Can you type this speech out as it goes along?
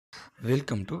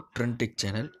Welcome to TrenTech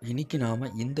channel. இன்னைக்கு நாம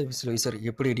இந்த விசுவலைசர்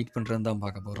எப்படி எடிட் பண்ணுறதுன்னு தான்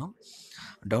பார்க்க போகிறோம்.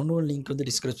 டவுன்லோட் லிங்க் வந்து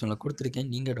டிஸ்கிரிப்ஷனில் கொடுத்துருக்கேன்.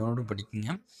 நீங்கள் டவுன்லோட்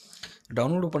பண்ணிக்கோங்க.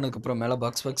 டவுன்லோட் பண்ணதுக்கப்புறம் மேலே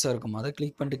பாக்ஸாக இருக்கும். அதை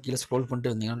கிளிக் பண்ணிட்டு கீழே ஸ்க்ரோல்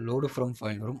பண்ணிட்டு வந்தீங்கன்னா லோடு ஃப்ரம்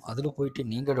ஃபைல் வரும். அதில் போயிட்டு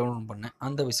நீங்கள் டவுன்லோட் பண்ண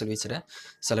அந்த விசுவலைசரை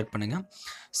செலக்ட் பண்ணுங்கள்.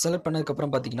 செலக்ட்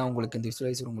பண்ணதுக்கப்புறம் பார்த்தீங்கன்னா உங்களுக்கு இந்த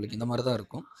விசுவலைசர் உங்களுக்கு இந்த மாதிரி தான்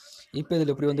இருக்கும். இப்போ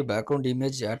இதில் எப்படி வந்து பேக்ரவுண்ட்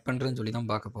இமேஜ் ஆட் பண்ணுறதுன்னு சொல்லி தான்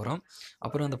பார்க்க போகிறோம்.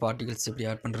 அப்புறம் அந்த பார்ட்டிகல்ஸ் எப்படி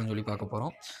ஆட் பண்ணுறதுன்னு சொல்லி பார்க்க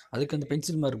போகிறோம். அதுக்கு அந்த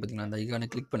பென்சில் மாதிரி பார்த்தீங்கன்னா அந்த ஐகானை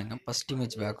கிளிக் பண்ணுங்கள். ஃபஸ்ட்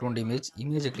இமேஜ் பேக்ரவுண்ட்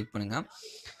இமேஜை கிளிக்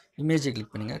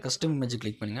பண்ணுங்கள். கஸ்டம் இமேஜை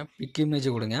கிளிக் பண்ணுங்கள். பிக்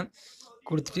இமேஜை கொடுங்க.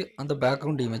 கொடுத்துட்டு அந்த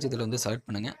பேக்ரவுண்ட் இமேஜ் இதில் வந்து செலக்ட்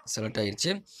பண்ணுங்கள். செலக்ட்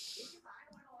ஆயிடுச்சு.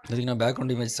 பார்த்தீங்கன்னா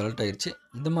பேக்ரவுண்ட் இமேஜ் செலக்ட் ஆயிடுச்சு.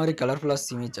 இந்த மாதிரி கலர்ஃபுல்லாஸ்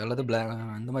இமேஜ் அல்லது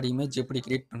இந்த மாதிரி இமேஜ் எப்படி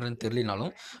கிரியேட் பண்ணுறதுன்னு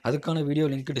தெரியலனாலும் அதுக்கான வீடியோ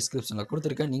லிங்க் டிஸ்கிரிப்ஷனில்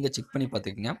கொடுத்துருக்கேன். நீங்கள் செக் பண்ணி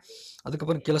பார்த்துக்கங்க.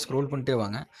 அதுக்கப்புறம் கீழே ஸ்க்ரோல் பண்ணிட்டே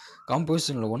வாங்க.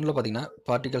 காம்போசிஷனில் ஒன்றில் பார்த்தீங்கன்னா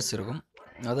பார்ட்டிகல்ஸ் இருக்கும்.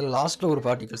 அதில் லாஸ்ட்டில் ஒரு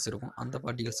பார்ட்டிகல்ஸ் இருக்கும். அந்த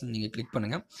பார்ட்டிகல்ஸ் நீங்கள் கிளிக்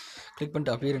பண்ணுங்கள். கிளிக்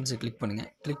பண்ணிட்டு அப்பியரன்ஸை கிளிக் பண்ணுங்கள்.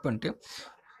 கிளிக் பண்ணிட்டு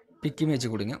பிக் இமேஜ்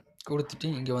கொடுங்க. கொடுத்துட்டு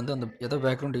இங்கே வந்து அந்த எதோ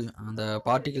பேக்ரவுண்ட் அந்த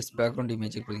பார்ட்டிகல்ஸ் பேக்ரவுண்ட்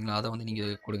இமேஜ் கொடுத்தீங்களா அதை வந்து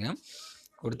நீங்கள் கொடுங்க.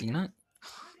 கொடுத்தீங்கன்னா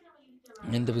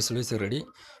இந்த விசுவலைசர் ரெடி.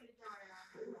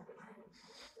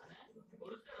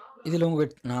 இதில்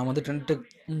நான் வந்து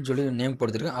TrenTechன்னு சொல்லி நேம்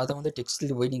கொடுத்துருக்கேன். அதை வந்து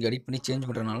டெக்ஸ்ட்டில் போய் நீங்கள் எடிட் பண்ணி சேஞ்ச்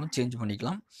பண்ணுறதுனாலும் சேஞ்ச்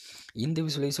பண்ணிக்கலாம். இந்த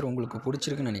விசுவலைசர் உங்களுக்கு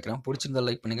பிடிச்சிருக்குன்னு நினைக்கிறேன். பிடிச்சிருந்தா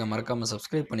லைக் பண்ணுங்கள். மறக்காமல்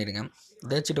சப்ஸ்கிரைப் பண்ணிடுங்க.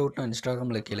 ஏதாச்சும் டவுட்னா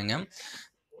இன்ஸ்டாகிராமில் கேளுங்க.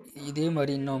 இதே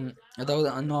மாதிரி அதாவது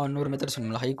இன்னொரு மெத்தட்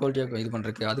சொன்னீங்களா ஹை குவாலிட்டியாக இது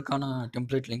பண்ணுறதுக்கு, அதுக்கான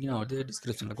டெம்ப்ளேட் லிங்க் நான் வந்து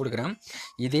டிஸ்கிரிப்ஷனில் கொடுக்குறேன்.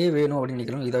 இதே வேணும் அப்படின்னு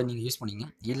நினைக்கிறோம். இதை நீங்கள் யூஸ் பண்ணிங்க.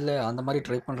 இல்லை அந்த மாதிரி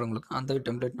ட்ரை பண்ணுறவங்களுக்கு அந்த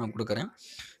டெம்ப்ளேட் நான் கொடுக்குறேன்.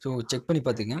 ஸோ செக் பண்ணி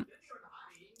பார்த்துங்க.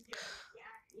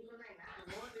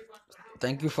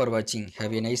 Thank you for watching.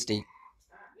 Have a nice day.